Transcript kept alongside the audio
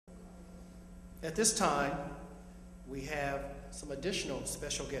At this time, we have some additional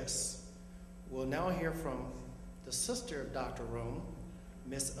special guests. We'll now hear from the sister of Dr. Rome,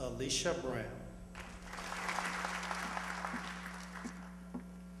 Miss Alicia Brown.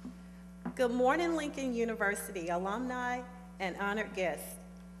 Good morning, Lincoln University alumni and honored guests.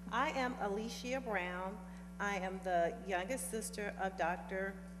 I am Alicia Brown. I am the youngest sister of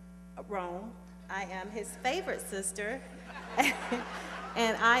Dr. Rome. I am his favorite sister,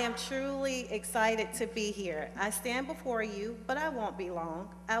 and I am truly excited to be here. I stand before you, but I won't be long.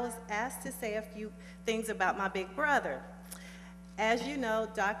 I was asked to say a few things about my big brother. As you know,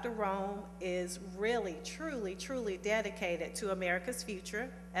 Dr. Rome is really, truly dedicated to America's future,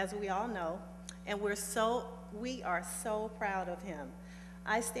 as we all know, and we are so proud of him.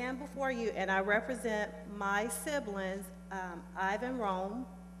 I stand before you and I represent my siblings, Ivan Rome,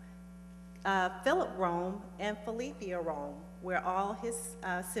 Philip Rome, and Philippia Rome. We're all his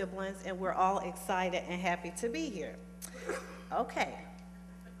siblings, and we're all excited and happy to be here. Okay,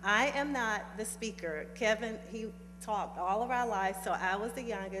 I am not the speaker. Kevin, he talked all of our lives, so I was the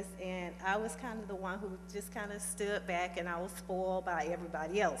youngest, and I was kind of the one who just kind of stood back, and I was spoiled by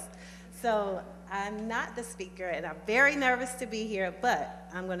everybody else. So I'm not the speaker, and I'm very nervous to be here, but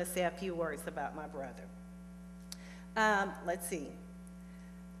I'm going to say a few words about my brother. Let's see.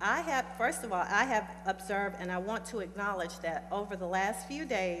 First of all, I have observed, and I want to acknowledge that over the last few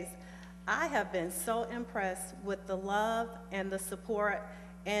days, I have been so impressed with the love and the support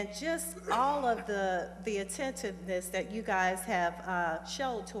and just all of the attentiveness that you guys have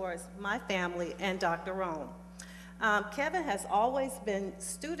showed towards my family and Dr. Rome. Kevin has always been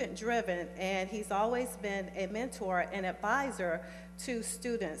student-driven, and he's always been a mentor and advisor to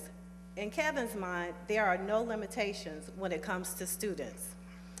students. In Kevin's mind, there are no limitations when it comes to students.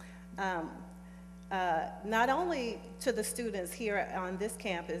 Not only to the students here on this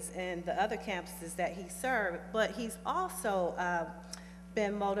campus and the other campuses that he served, but he's also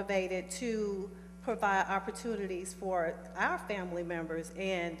been motivated to provide opportunities for our family members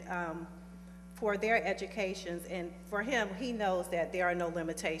and for their educations. And for him, he knows that there are no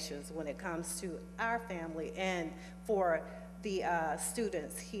limitations when it comes to our family and for the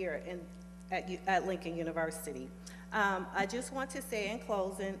students here at Lincoln University. I just want to say in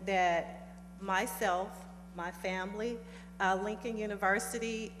closing that myself, my family, Lincoln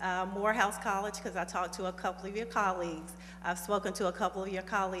University, Morehouse College, because I talked to a couple of your colleagues. I've spoken to a couple of your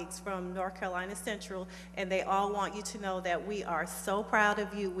colleagues from North Carolina Central, and they all want you to know that we are so proud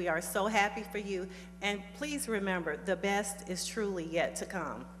of you. We are so happy for you. And please remember, the best is truly yet to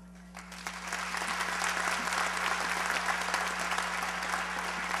come.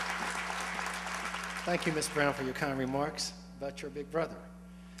 Thank you, Ms. Brown, for your kind remarks about your big brother.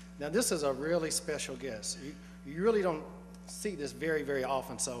 Now, this is a really special guest. You really don't see this very, very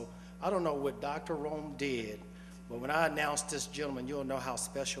often, so I don't know what Dr. Rome did, but when I announce this gentleman, you'll know how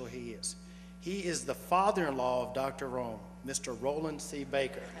special he is. He is the father-in-law of Dr. Rome, Mr. Roland C.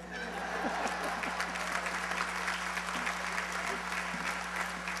 Baker.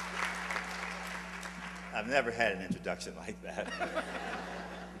 I've never had an introduction like that.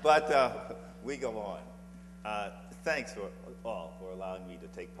 But we go on. Thanks for all for allowing me to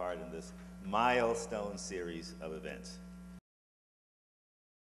take part in this milestone series of events.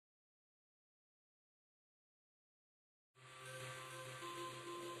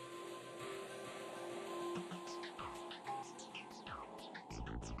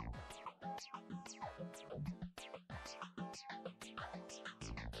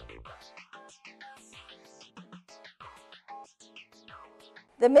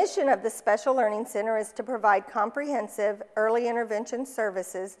 The mission of the Special Learning Center is to provide comprehensive early intervention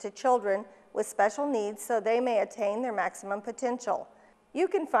services to children with special needs so they may attain their maximum potential. You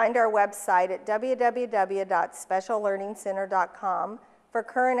can find our website at www.speciallearningcenter.com for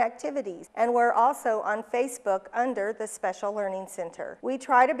current activities, and we're also on Facebook under the Special Learning Center. We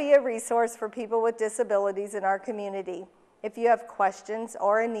try to be a resource for people with disabilities in our community. If you have questions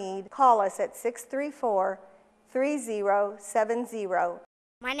or a need, call us at 634-3070.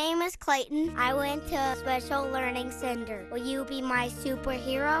 My name is Clayton. I went to a Special Learning Center. Will you be my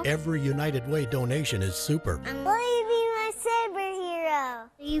superhero? Every United Way donation is super. Will you be my superhero?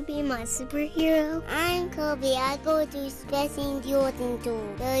 Will you be my superhero? I'm Kobe. I go to Special Jordan too.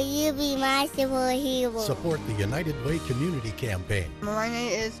 Will you be my superhero? Support the United Way Community Campaign. My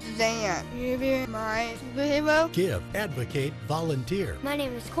name is Suzanne. Will you be my superhero? Give, advocate, volunteer. My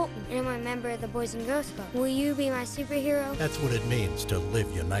name is Colton, and I'm a member of the Boys and Girls Club. Will you be my superhero? That's what it means to live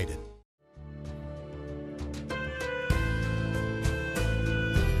united.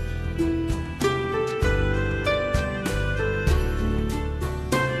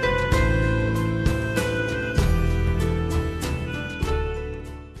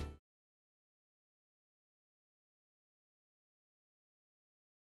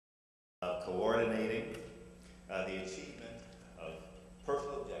 coordinating the achievement of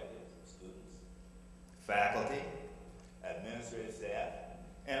personal objectives of students, faculty, administrative staff,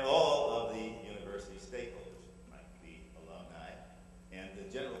 and all of the university stakeholders, like the alumni and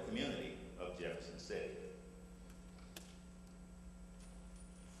the general community of Jefferson City.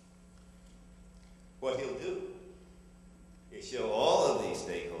 What he'll do is show all of these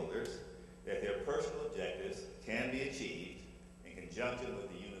stakeholders that their personal objectives can be achieved in conjunction with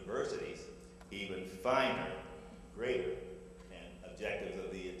the university's even finer, greater, and objectives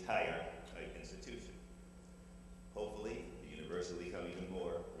of the entire institution. Hopefully, the university will become even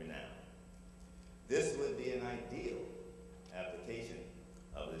more renowned. This would be an ideal application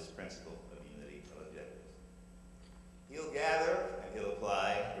of this principle of unity of objectives. He'll gather and he'll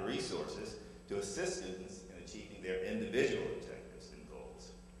apply resources to assist students in achieving their individual objectives and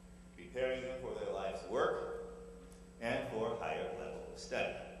goals, preparing them for their life's work and for a higher level of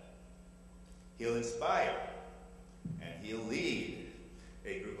study. He'll inspire and he'll lead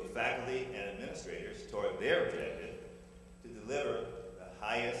a group of faculty and administrators toward their objective to deliver the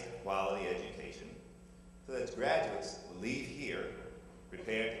highest quality education so that graduates will leave here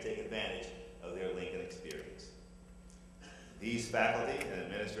prepared to take advantage of their Lincoln experience. These faculty and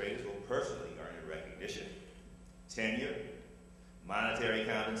administrators will personally garner recognition, tenure, monetary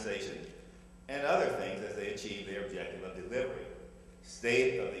compensation, and other things as they achieve their objective of delivering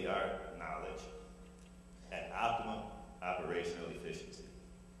state-of-the-art knowledge at optimum operational efficiency.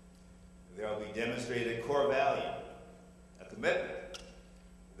 There will be demonstrated core value, a commitment,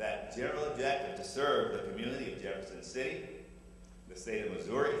 that general objective to serve the community of Jefferson City, the state of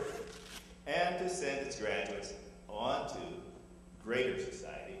Missouri, and to send its graduates on to greater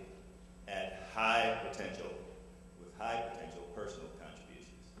society at high potential, with high potential personal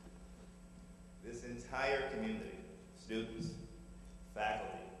contributions. This entire community, students,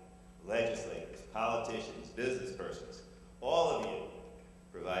 faculty, legislators, politicians, business persons, all of you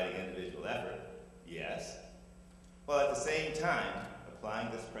providing individual effort, yes, while at the same time applying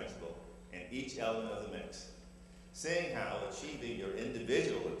this principle in each element of the mix, seeing how achieving your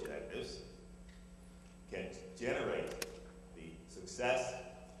individual objectives can generate the success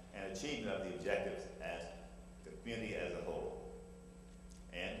and achievement of the objectives as the community as a whole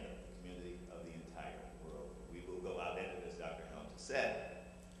and the community of the entire world. We will go out into this, Dr. Helms said,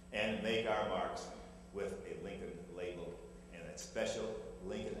 and make our marks with a Lincoln label and that special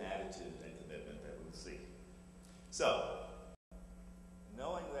Lincoln attitude and commitment that we'll see. So,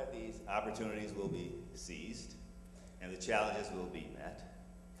 knowing that these opportunities will be seized and the challenges will be met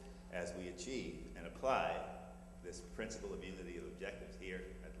as we achieve and apply this principle of unity of objectives here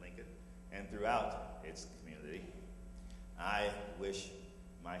at Lincoln and throughout its community, I wish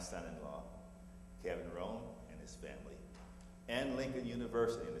my son-in-law, Kevin Rome, and his family, and Lincoln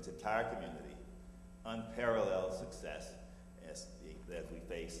University and its entire community unparalleled success as we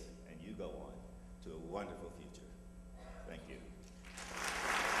face and you go on to a wonderful future. Thank you.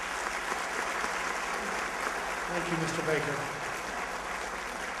 Thank you, Mr. Baker.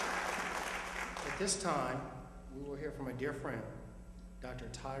 At this time, we will hear from a dear friend, Dr.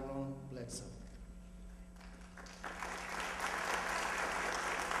 Tyrone Bledsoe.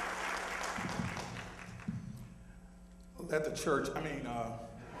 At the church, I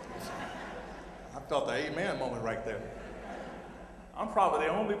felt the amen moment right there. I'm probably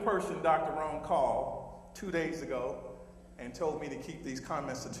the only person Dr. Rome called 2 days ago and told me to keep these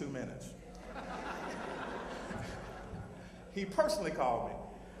comments to 2 minutes. He personally called me.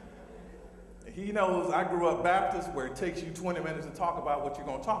 He knows I grew up Baptist where it takes you 20 minutes to talk about what you're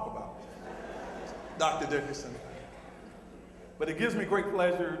going to talk about, Dr. Dickerson. But it gives me great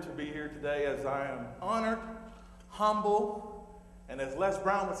pleasure to be here today as I am honored, humble, and as Les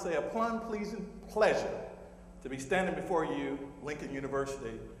Brown would say, a plum-pleasing pleasure to be standing before you, Lincoln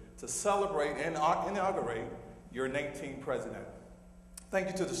University, to celebrate and inaugurate your 19th president. Thank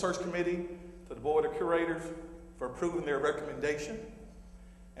you to the search committee, to the board of curators for approving their recommendation,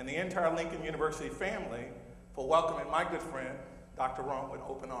 and the entire Lincoln University family for welcoming my good friend, Dr. Rome, with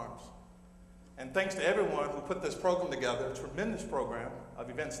open arms. And thanks to everyone who put this program together, a tremendous program of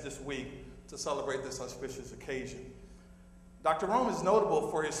events this week to celebrate this auspicious occasion. Dr. Rome is notable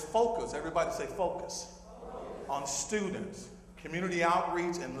for his focus, everybody say focus, on students, community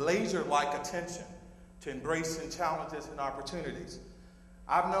outreach, and laser-like attention to embracing challenges and opportunities.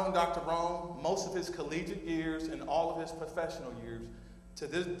 I've known Dr. Rome most of his collegiate years and all of his professional years. To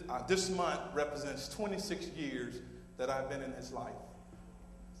this month represents 26 years that I've been in his life.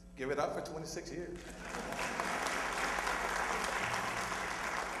 Give it up for 26 years.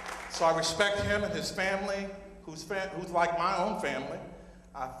 So I respect him and his family, who's like my own family.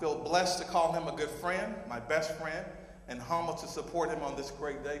 I feel blessed to call him a good friend, my best friend, and humbled to support him on this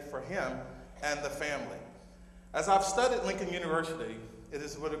great day for him and the family. As I've studied Lincoln University,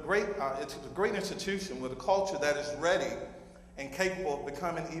 it's a great institution with a culture that is ready and capable of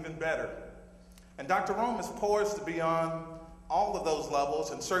becoming even better. And Dr. Rome is poised to be on all of those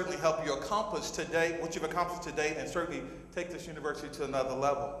levels and certainly help you accomplish today what you've accomplished today, and certainly take this university to another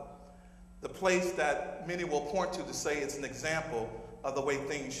level. The place that many will point to say it's an example of the way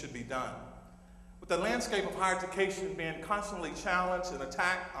things should be done. With the landscape of higher education being constantly challenged and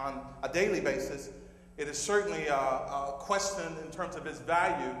attacked on a daily basis, it is certainly a question in terms of its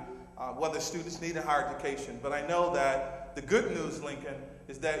value, whether students need a higher education. But I know that the good news, Lincoln,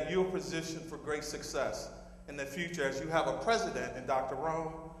 is that you're positioned for great success in the future as you have a president in Dr.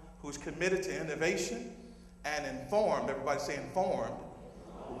 Rome who's committed to innovation and informed, everybody say informed,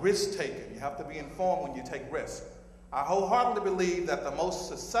 risk-taking. You have to be informed when you take risks. I wholeheartedly believe that the most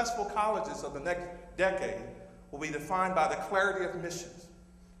successful colleges of the next decade will be defined by the clarity of missions.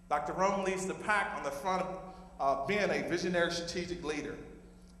 Dr. Rome leads the pack on the front of being a visionary strategic leader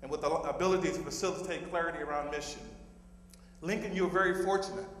and with the ability to facilitate clarity around mission. Lincoln, you're very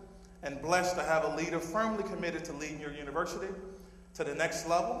fortunate and blessed to have a leader firmly committed to leading your university to the next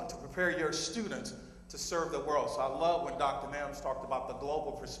level and to prepare your students to serve the world. So I love when Dr. Nams talked about the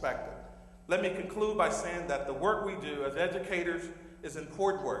global perspective. Let me conclude by saying that the work we do as educators is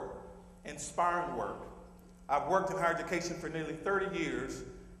important work, inspiring work. I've worked in higher education for nearly 30 years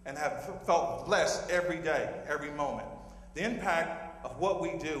and have felt blessed every day, every moment. The impact of what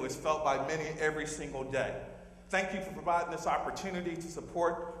we do is felt by many every single day. Thank you for providing this opportunity to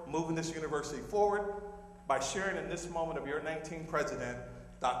support moving this university forward by sharing in this moment of your 19th president,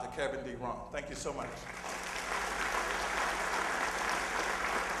 Dr. Kevin D. Rome. Thank you so much.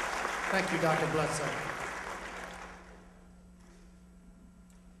 Thank you, Dr. Bledsoe.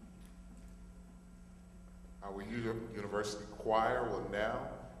 Our university choir will now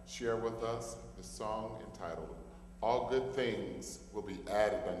share with us the song entitled, "All Good Things Will Be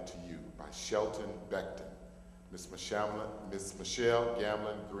Added Unto You" by Shelton Beckton. Miss Michelle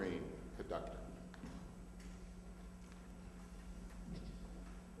Gamlin Green, conductor.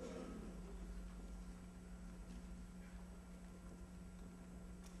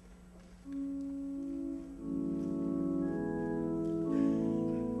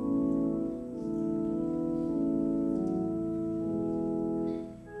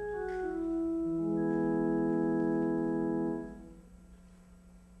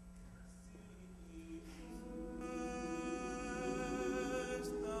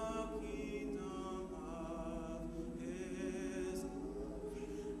 The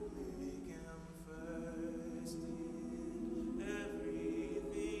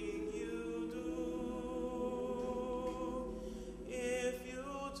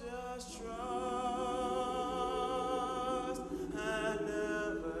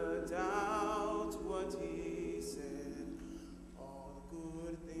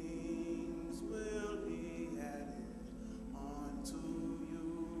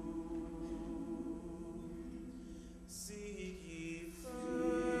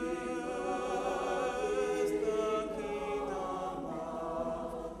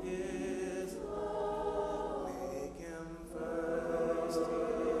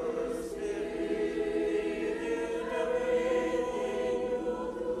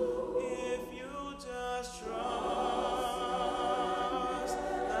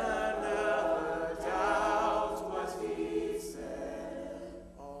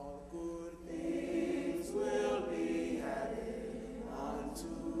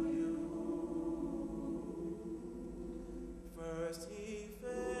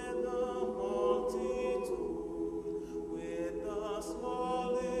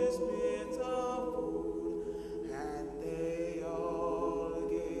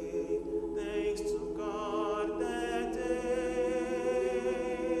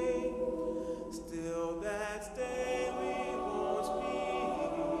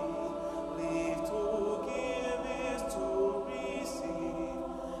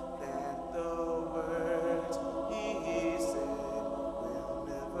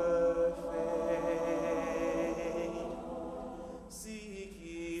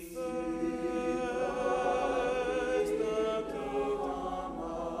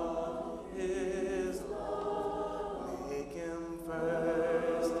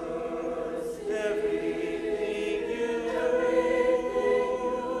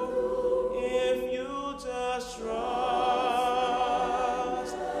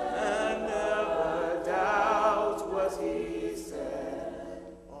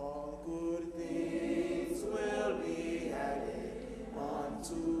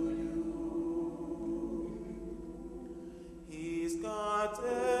got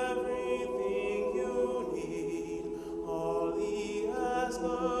everything you need. All he asks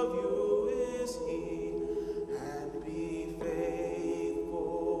of you is heed and be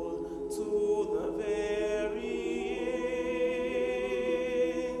faithful to the very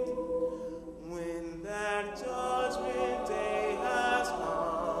end. When that judgment day has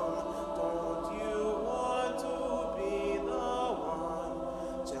come, don't you want to be the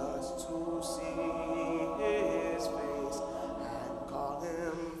one just to see his face and call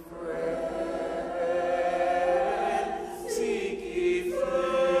him friend? Seek ye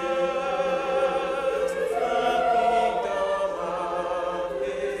first the kingdom of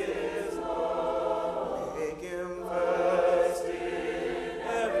his Lord. Make him first in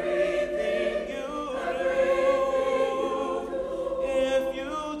everything you do. If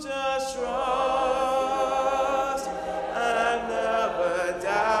you just trust and never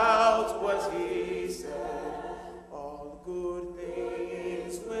doubt what he said, all good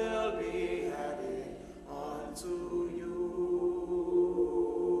things will be added unto you.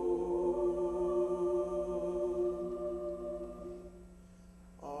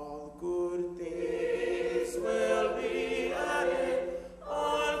 All good things will be added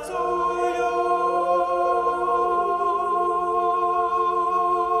unto you.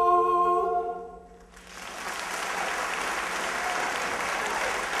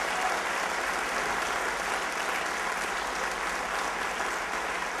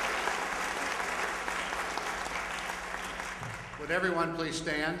 Would everyone please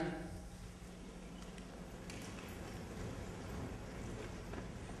stand?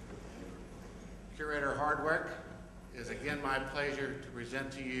 Curator Hardwick, it is again my pleasure to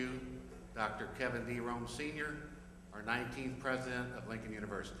present to you Dr. Kevin D. Rome Sr., our 19th President of Lincoln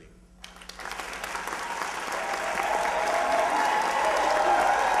University.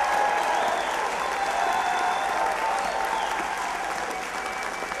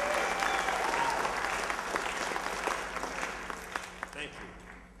 Thank you.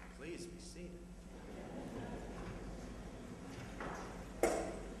 Please be seated.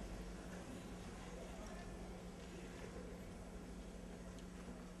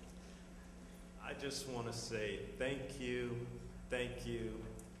 I just want to say thank you, thank you,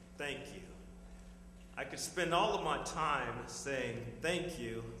 thank you. I could spend all of my time saying thank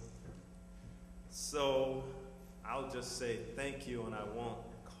you, so I'll just say thank you and I won't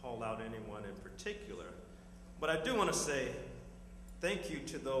call out anyone in particular. But I do want to say thank you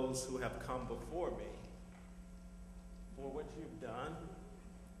to those who have come before me for what you've done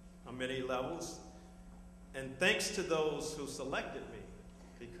on many levels, and thanks to those who selected me,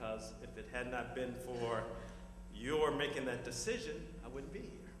 because if it had not been for your making that decision, I wouldn't be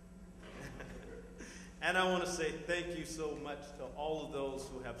here. And I want to say thank you so much to all of those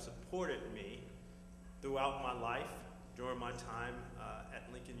who have supported me throughout my life, during my time at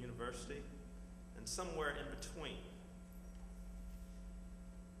Lincoln University, and somewhere in between.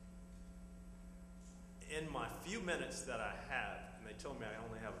 In my few minutes that I have, and they told me I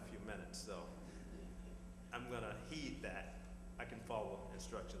only have a few minutes, so I'm going to heed that. I can follow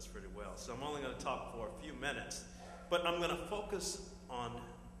instructions pretty well. So I'm only going to talk for a few minutes, but I'm going to focus on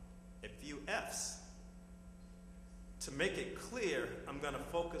a few F's. To make it clear, I'm going to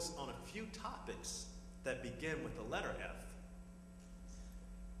focus on a few topics that begin with the letter F.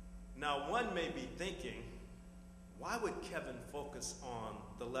 Now, one may be thinking, why would Kevin focus on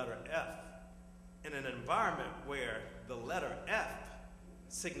the letter F in an environment where the letter F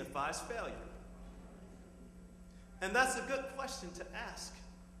signifies failure? And that's a good question to ask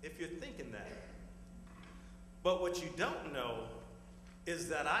if you're thinking that. But what you don't know is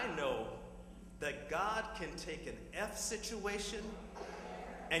that I know that God can take an F situation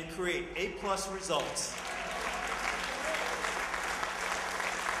and create A+ results.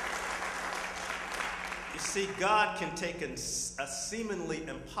 You see, God can take a seemingly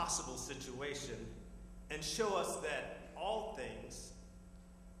impossible situation and show us that all things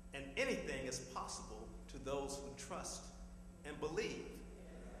and anything is possible to those who trust and believe.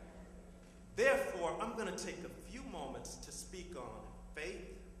 Therefore, I'm going to take a few moments to speak on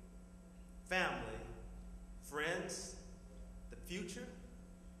faith, family, friends, the future,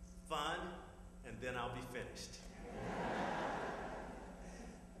 fun, and then I'll be finished.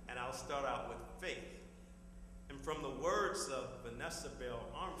 And I'll start out with faith. And from the words of Vanessa Bell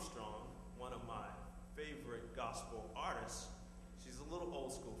Armstrong, one of my favorite gospel artists, she's a little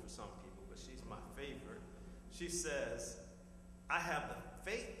old school for some people, but she's my favorite. She says, I have the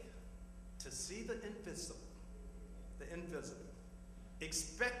faith to see the invisible,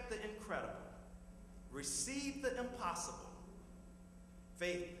 expect the incredible, receive the impossible,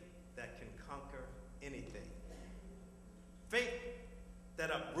 faith that can conquer anything. Faith that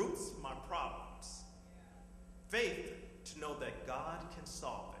uproots my problems. Faith to know that God can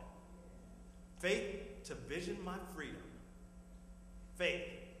solve it. Faith to vision my freedom. Faith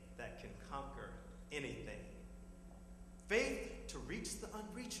that can conquer anything. Faith to reach the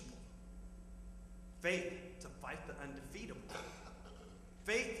unreachable. Faith to fight the undefeatable.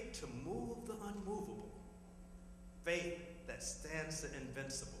 Faith to move the unmovable. Faith that stands the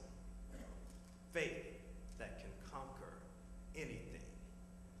invincible. Faith that can conquer anything.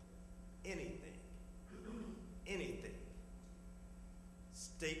 Anything. Anything.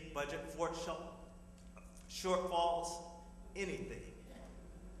 State budget shortfalls, anything.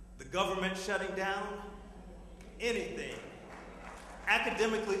 The government shutting down, anything.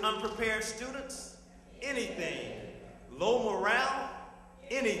 Academically unprepared students, anything. Low morale,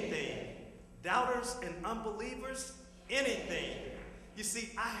 anything. Doubters and unbelievers, anything. You see,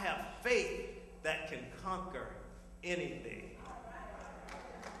 I have faith that can conquer anything.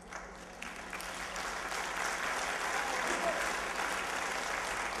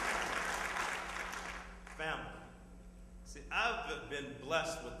 Family. See, I've been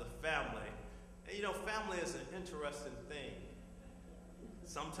blessed with the family. And you know, family is an interesting thing.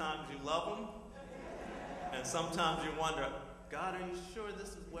 Sometimes you love them, and sometimes you wonder, God, are you sure this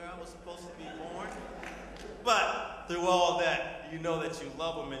is where I was supposed to be born? But through all that, you know that you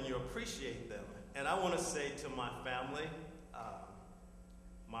love them and you appreciate them. And I want to say to my family,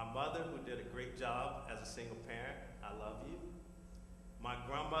 my mother, who did a great job as a single parent, I love you. My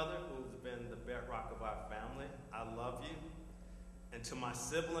grandmother, who's been the bedrock of our family, I love you. And to my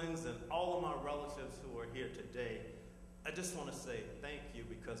siblings and all of my relatives who are here today, I just want to say thank you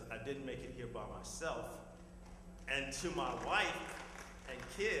because I didn't make it here by myself. And to my wife and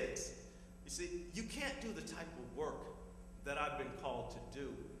kids, you see, you can't do the type of work that I've been called to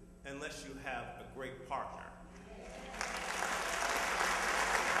do unless you have a great partner.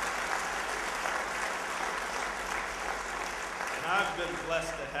 And I've been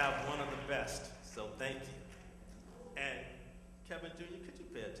blessed to have one of the best, so thank you. And Kevin Jr., could you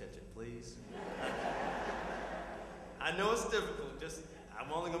pay attention, please? I know it's difficult,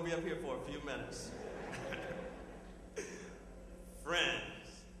 I'm only going to be up here for a few minutes.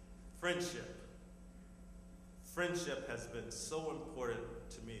 Friendship. Friendship has been so important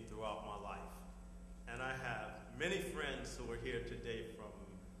to me throughout my life. And I have many friends who are here today from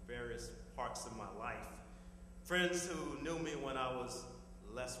various parts of my life. Friends who knew me when I was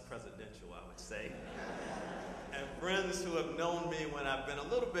less presidential, I would say. And friends who have known me when I've been a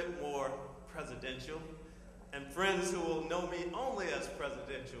little bit more presidential. And friends who will know me only as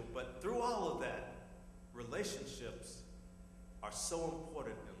presidential. But through all of that, relationships are so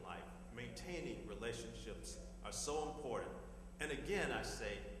important in life. Maintaining relationships are so important. And again, I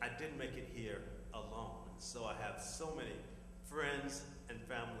say, I didn't make it here alone. So I have so many friends and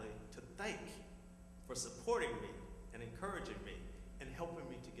family to thank for supporting me and encouraging me and helping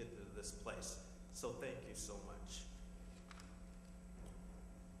me to get to this place. So thank you so much.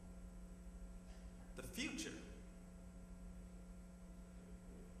 The future.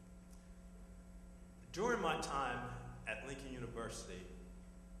 During my time at Lincoln University,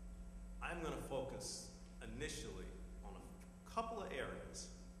 I'm going to focus initially on a couple of areas.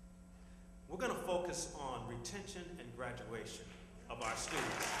 We're going to focus on retention and graduation of our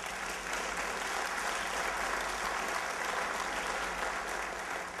students.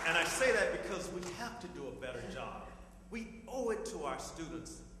 And I say that because we have to do a better job. We owe it to our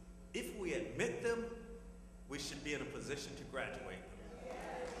students. If we admit them, we should be in a position to graduate them.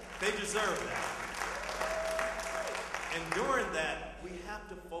 They deserve that. And during that, we have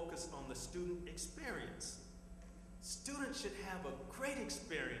to focus on the student experience. Students should have a great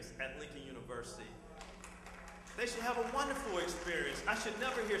experience at Lincoln University. They should have a wonderful experience. I should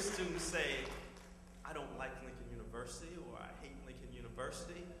never hear students say, I don't like Lincoln University or I hate Lincoln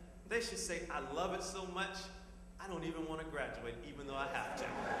University. They should say, I love it so much, I don't even want to graduate, even though I have to.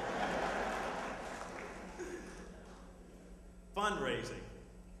 Fundraising.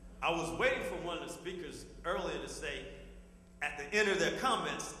 I was waiting for one of the speakers earlier to say, at the end of their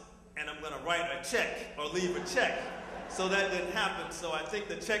comments, and I'm going to write a check or leave a check. So that didn't happen, so I think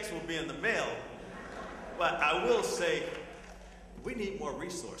the checks will be in the mail. But I will say, we need more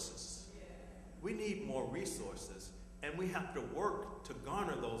resources. We need more resources, and we have to work to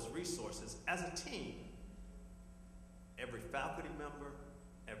garner those resources as a team. Every faculty member,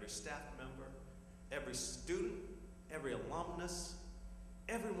 every staff member, every student, every alumnus,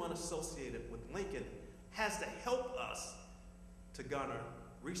 everyone associated with Lincoln has to help us to garner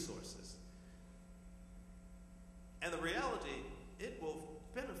resources. And the reality, it will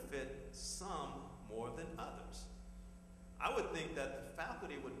benefit some more than others. I would think that the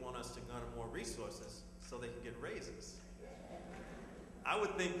faculty would want us to garner more resources so they can get raises. I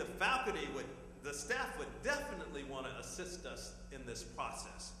would think the staff would definitely want to assist us in this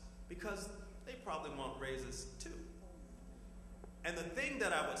process because they probably want raises too. And the thing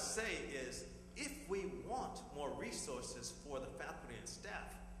that I would say is, if we want more resources for the faculty and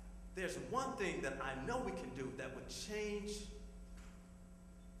staff, there's one thing that I know we can do that would change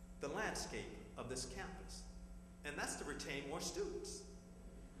the landscape of this campus, and that's to retain more students.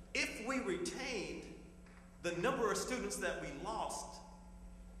 If we retained the number of students that we lost,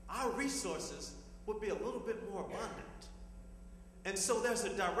 our resources would be a little bit more abundant. And so there's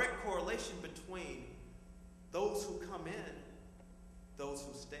a direct correlation between those who come in, those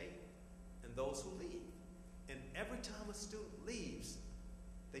who stay, and those who leave. And every time a student leaves,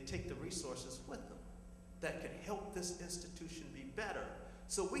 they take the resources with them that can help this institution be better.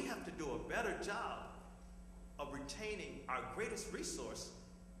 So we have to do a better job of retaining our greatest resource,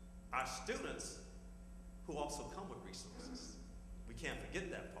 our students, who also come with resources. We can't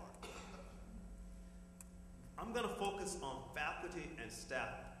forget that part. I'm going to focus on faculty and staff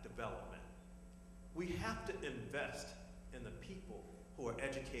development. We have to invest in the people who are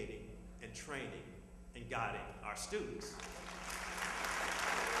educating and training and guiding our students.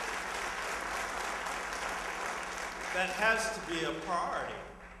 That has to be a priority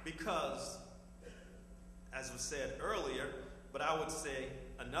because, as was said earlier, but I would say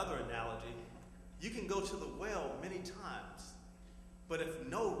another analogy, you can go to the well many times, but if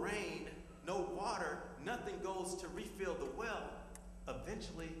no rain, no water, nothing goes to refill the well,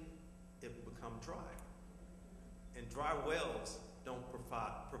 eventually it will become dry. And dry wells don't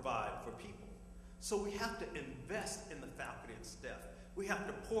provide for people. So we have to invest in the faculty and staff. We have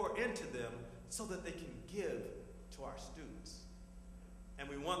to pour into them so that they can give to our students. And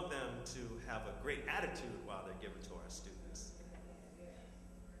we want them to have a great attitude while they're giving to our students.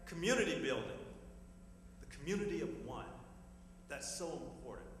 Community building, the community of one. That's so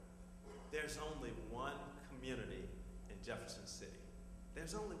important. There's only one community in Jefferson City.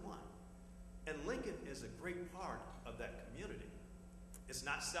 There's only one. And Lincoln is a great part of that community. It's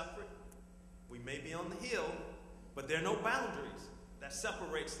not separate. We may be on the hill, but there are no boundaries that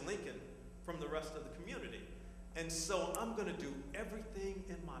separates Lincoln from the rest of the community. And so I'm going to do everything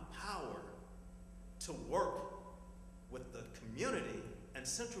in my power to work with the community and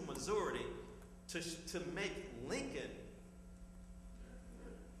Central Missouri to make Lincoln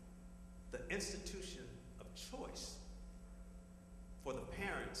the institution of choice for the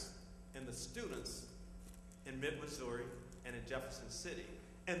parents and the students in mid-Missouri and in Jefferson City.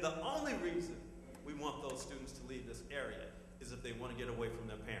 And the only reason we want those students to leave this area is if they want to get away from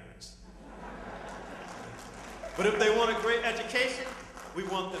their parents. But if they want a great education, we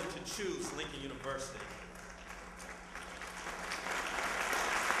want them to choose Lincoln University.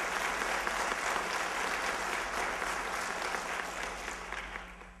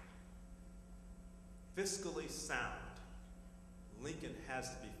 Fiscally sound. Lincoln has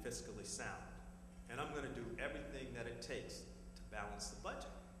to be fiscally sound. And I'm going to do everything that it takes to balance the budget.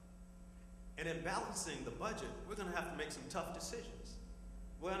 And in balancing the budget, we're going to have to make some tough decisions.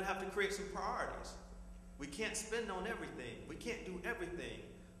 We're going to have to create some priorities. We can't spend on everything. We can't do everything.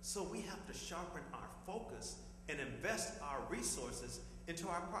 So we have to sharpen our focus and invest our resources into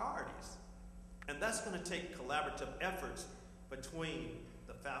our priorities. And that's going to take collaborative efforts between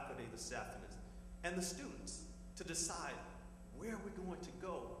the faculty, the staff, and the students to decide where we're going to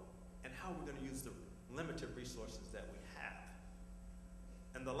go and how we're going to use the limited resources that we have.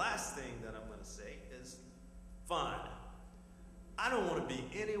 And the last thing that I'm going to say is fun. I don't want to be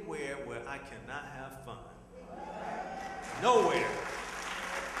anywhere where I cannot have fun. Nowhere.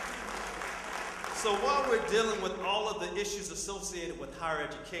 So while we're dealing with all of the issues associated with higher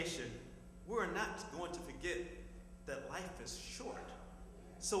education, we're not going to forget that life is short.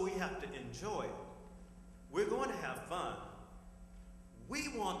 So we have to enjoy it. We're going to have fun. We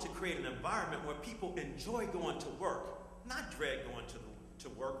want to create an environment where people enjoy going to work, not dread going to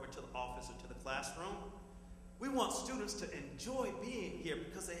work or to the office or to the classroom. We want students to enjoy being here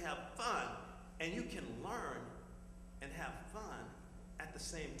because they have fun, and you can learn and have fun at the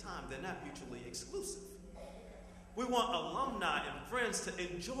same time. They're not mutually exclusive. We want alumni and friends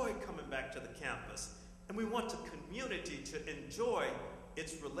to enjoy coming back to the campus, and we want the community to enjoy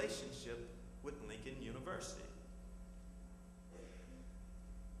its relationship with Lincoln University.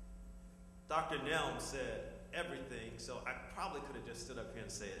 Dr. Nelm said everything, so I probably could have just stood up here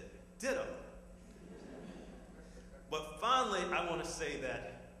and said ditto. But finally, I want to say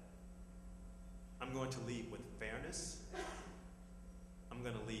that I'm going to lead with fairness. I'm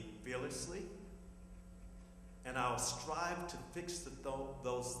going to lead fearlessly. And and I'll strive to fix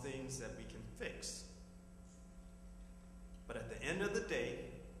those things that we can fix. But at the end of the day,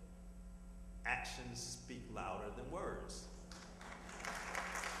 actions speak louder than words.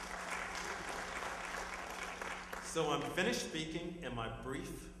 So I'm finished speaking in my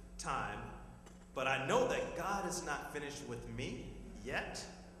brief time, but I know that God is not finished with me yet,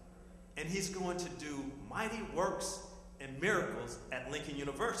 and he's going to do mighty works and miracles at Lincoln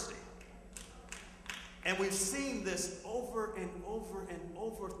University. And we've seen this over and over and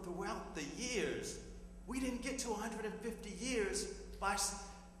over throughout the years. We didn't get to 150 years by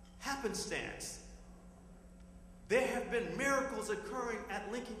happenstance. There have been miracles occurring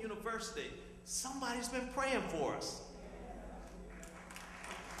at Lincoln University. Somebody's been praying for us.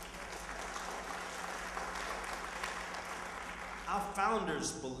 Our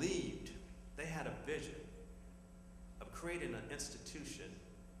founders believed, they had a vision of creating an institution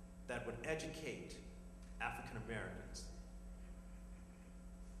that would educate African Americans.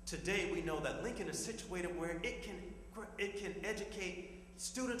 Today we know that Lincoln is situated where it can educate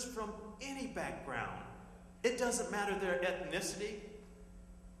students from any background. It doesn't matter their ethnicity,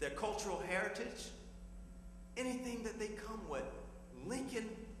 their cultural heritage, anything that they come with. Lincoln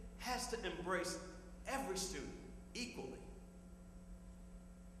has to embrace every student equally.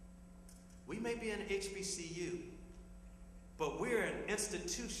 We may be an HBCU, but we're an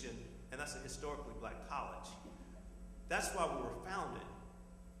institution, and that's a historically black college. That's why we were founded.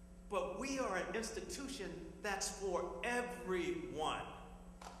 But we are an institution that's for everyone.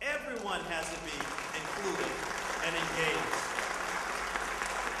 Everyone has to be included and engaged.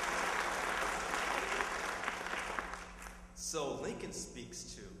 So Lincoln speaks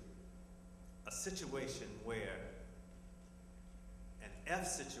to a situation where an F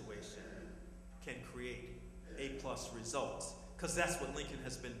situation can create A+ results, because that's what Lincoln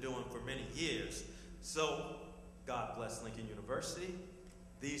has been doing for many years. So God bless Lincoln University,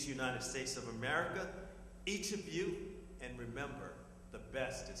 these United States of America, each of you, and remember, the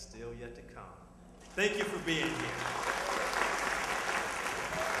best is still yet to come. Thank you for being here.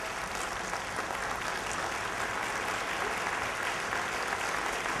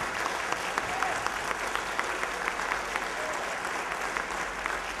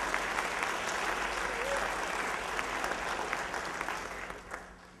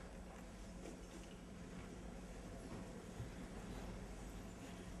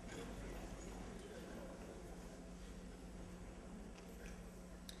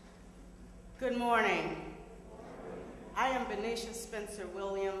 Good morning. I am Benicia Spencer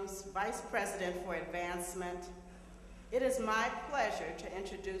Williams, Vice President for Advancement. It is my pleasure to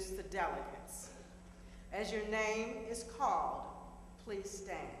introduce the delegates. As your name is called, please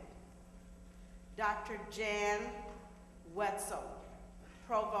stand. Dr. Jan Wetzel,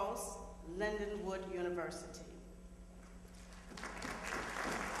 Provost, Lindenwood University.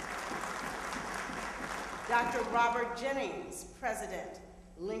 Dr. Robert Jennings, President,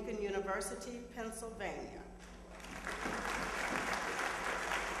 Lincoln University, Pennsylvania.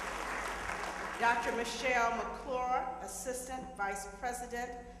 Dr. Michelle McClure, Assistant Vice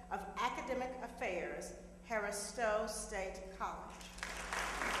President of Academic Affairs, Harris Stowe State College,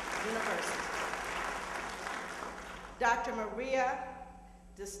 University. Dr. Maria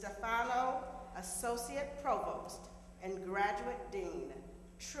DiStefano, Associate Provost and Graduate Dean,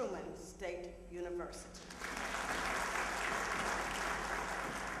 Truman State University.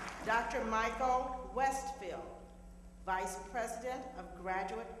 Dr. Michael Westfield, Vice President of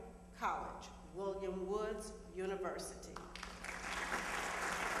Graduate College, William Woods University.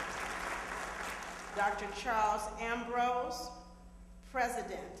 Dr. Charles Ambrose,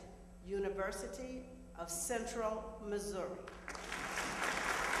 President, University of Central Missouri.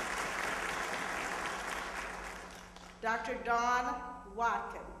 Dr. Dawn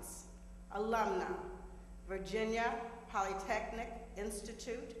Watkins, alumna, Virginia Polytechnic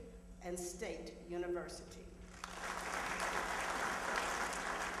Institute and State University.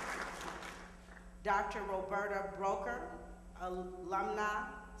 Dr. Roberta Broker, alumna,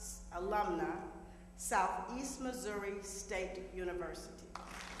 Southeast Missouri State University.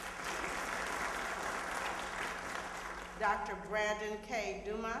 Dr. Brandon K.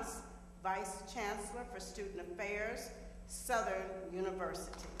 Dumas, Vice Chancellor for Student Affairs, Southern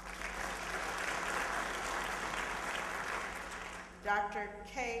University. Dr.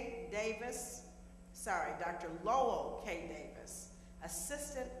 Lowell K. Davis,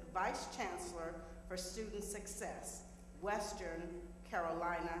 Assistant Vice Chancellor for Student Success, Western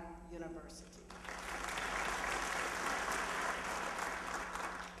Carolina University.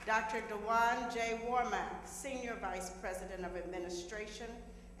 Dr. Dewan J. Wormack, Senior Vice President of Administration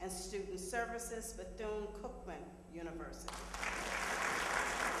and Student Services, Bethune-Cookman University.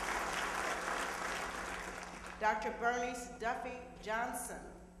 Dr. Bernice Duffy Johnson,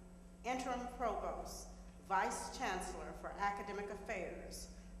 Interim Provost, Vice Chancellor for Academic Affairs,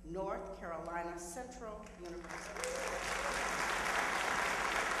 North Carolina Central University.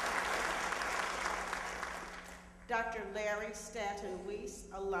 Dr. Larry Stanton Weiss,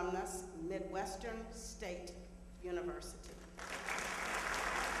 alumnus, Midwestern State University.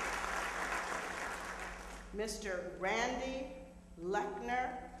 Mr. Randy Lechner,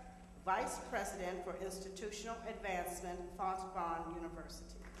 Vice President for Institutional Advancement, Fontbonne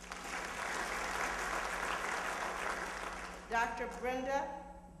University. Dr. Brenda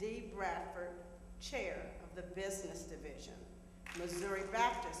D. Bradford, Chair of the Business Division, Missouri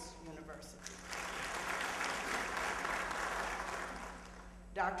Baptist University.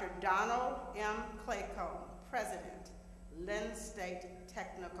 Dr. Donald M. Claycomb, President, Lynn State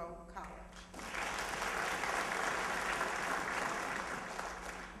Technical College.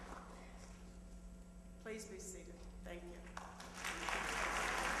 Please be seated. Thank you.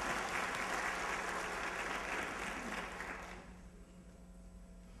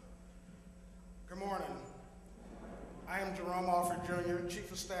 Good morning. I am Jerome Alford Jr.,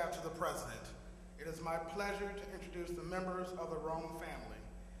 Chief of Staff to the President. It is my pleasure to introduce the members of the Rome family.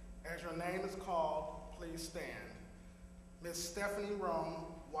 As your name is called, please stand. Ms. Stephanie Rome,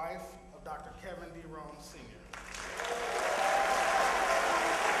 wife of Dr. Kevin D. Rome, Sr.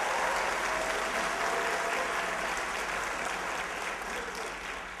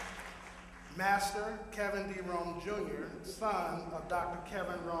 Master Kevin D. Rome, Jr., son of Dr.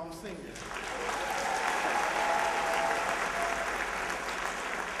 Kevin Rome, Sr.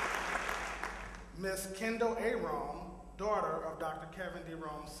 Ms. Kendall A. Rome, daughter of Dr. Kevin D.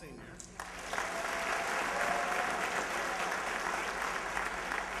 Rome, Sr.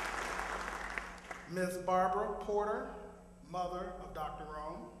 Ms. Barbara Porter, mother of Dr.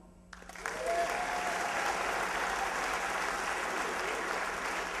 Rome.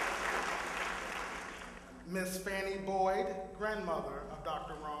 Ms. Fannie Boyd, grandmother of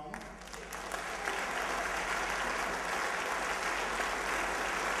Dr. Rome.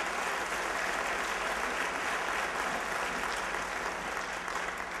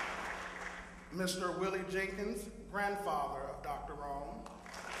 Mr. Willie Jenkins, grandfather of Dr. Rome.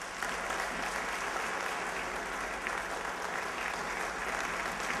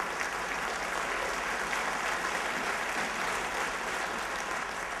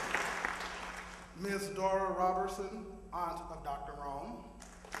 Ms. Dora Robertson, aunt of Dr. Rome.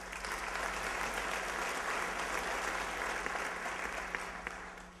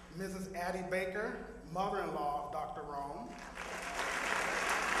 Mrs. Addie Baker, mother-in-law of Dr. Rome.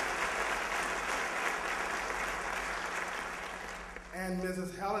 And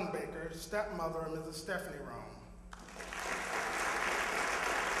Mrs. Helen Baker, stepmother of Mrs. Stephanie Rome.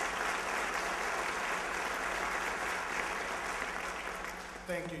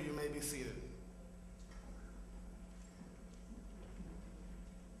 Thank you. You may be seated.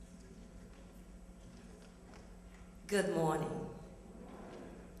 Good morning.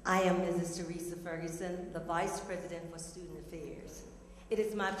 I am Mrs. Teresa Ferguson, the Vice President for Student Affairs. It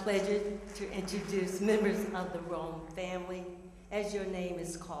is my pleasure to introduce members of the Rome family. As your name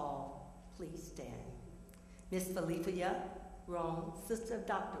is called, please stand. Miss Felicia Rome, sister of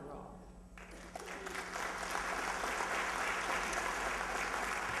Dr. Rome.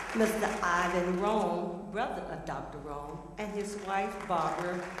 Mr. Ivan Rome, brother of Dr. Rome, and his wife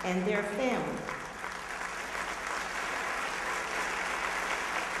Barbara and their family.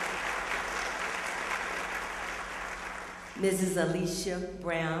 Mrs. Alicia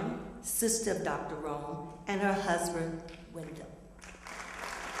Brown, sister of Dr. Rome, and her husband, Wendell.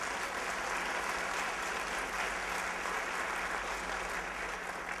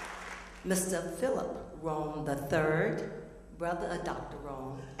 Mr. Philip Rome III, brother of Dr.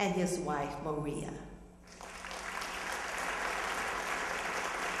 Rome, and his wife, Maria.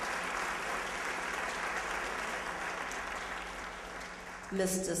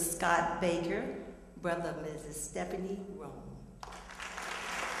 Mr. Scott Baker, brother of Mrs. Stephanie Rome.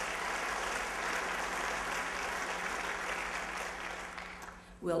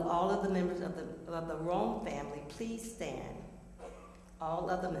 Will all of the members of the Rome family please stand?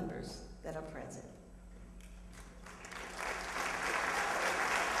 All of the members that are present.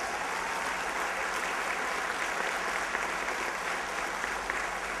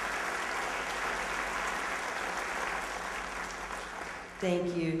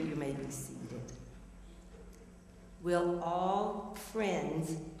 Thank you. You may be seated. Will all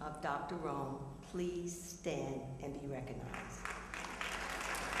friends of Dr. Rome please stand and be recognized?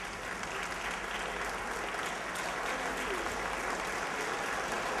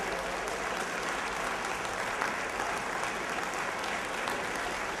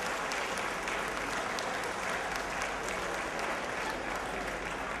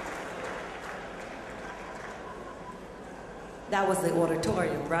 That was the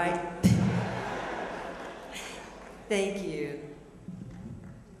auditorium, right? Thank you.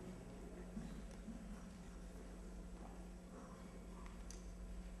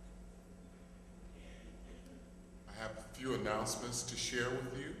 I have a few announcements to share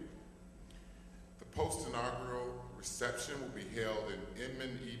with you. The post-inaugural reception will be held in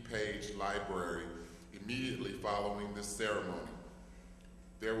Edmund E. Page Library immediately following this ceremony.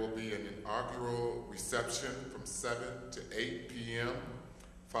 There will be an inaugural reception from 7 to 8 p.m.,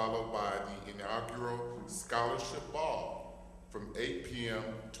 followed by the inaugural scholarship ball from 8 p.m.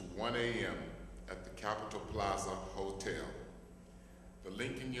 to 1 a.m. at the Capitol Plaza Hotel. The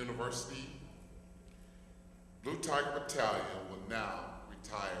Lincoln University Blue Tiger Battalion will now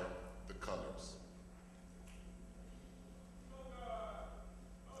retire the colors.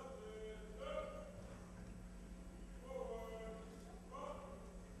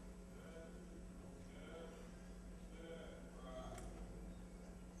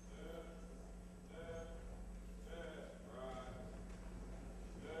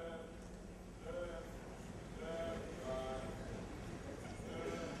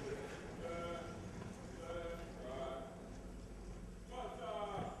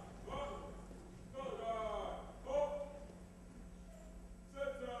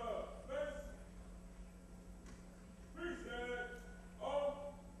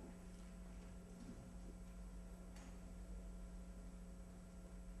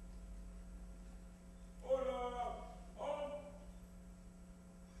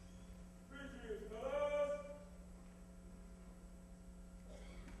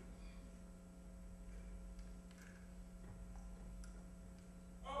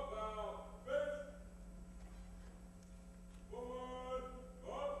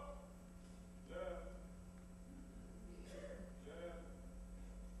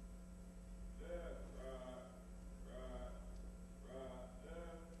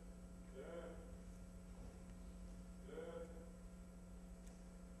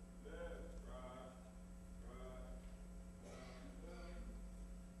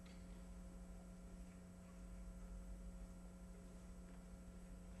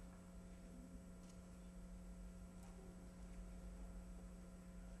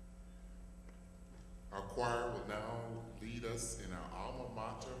 Our choir will now lead us in our alma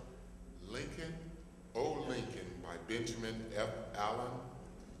mater, Lincoln, O Lincoln, by Benjamin F. Allen.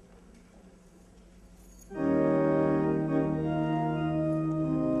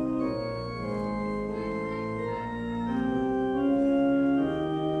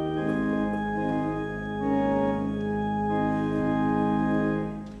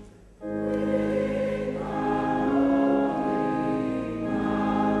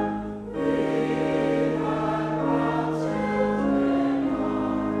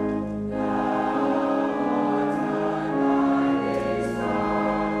 Stars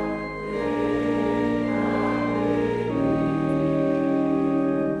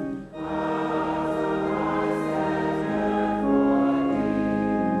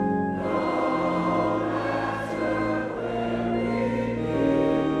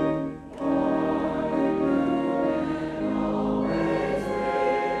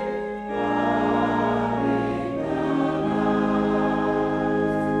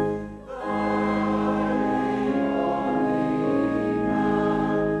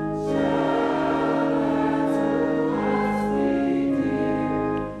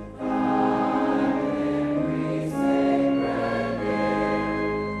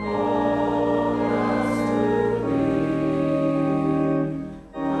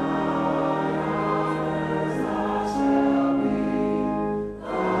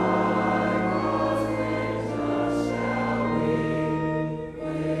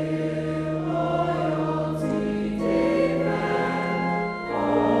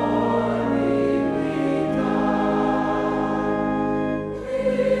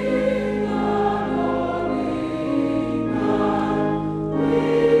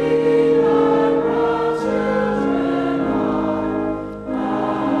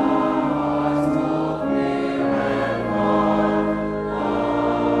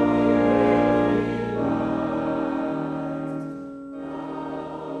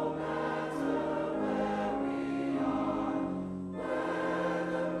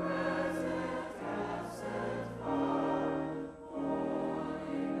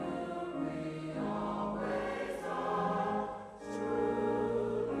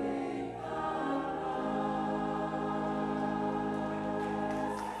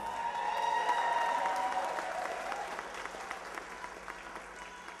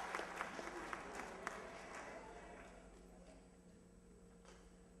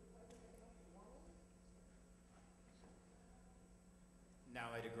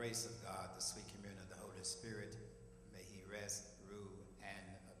May the grace of God, the sweet communion of the Holy Spirit, may he rest,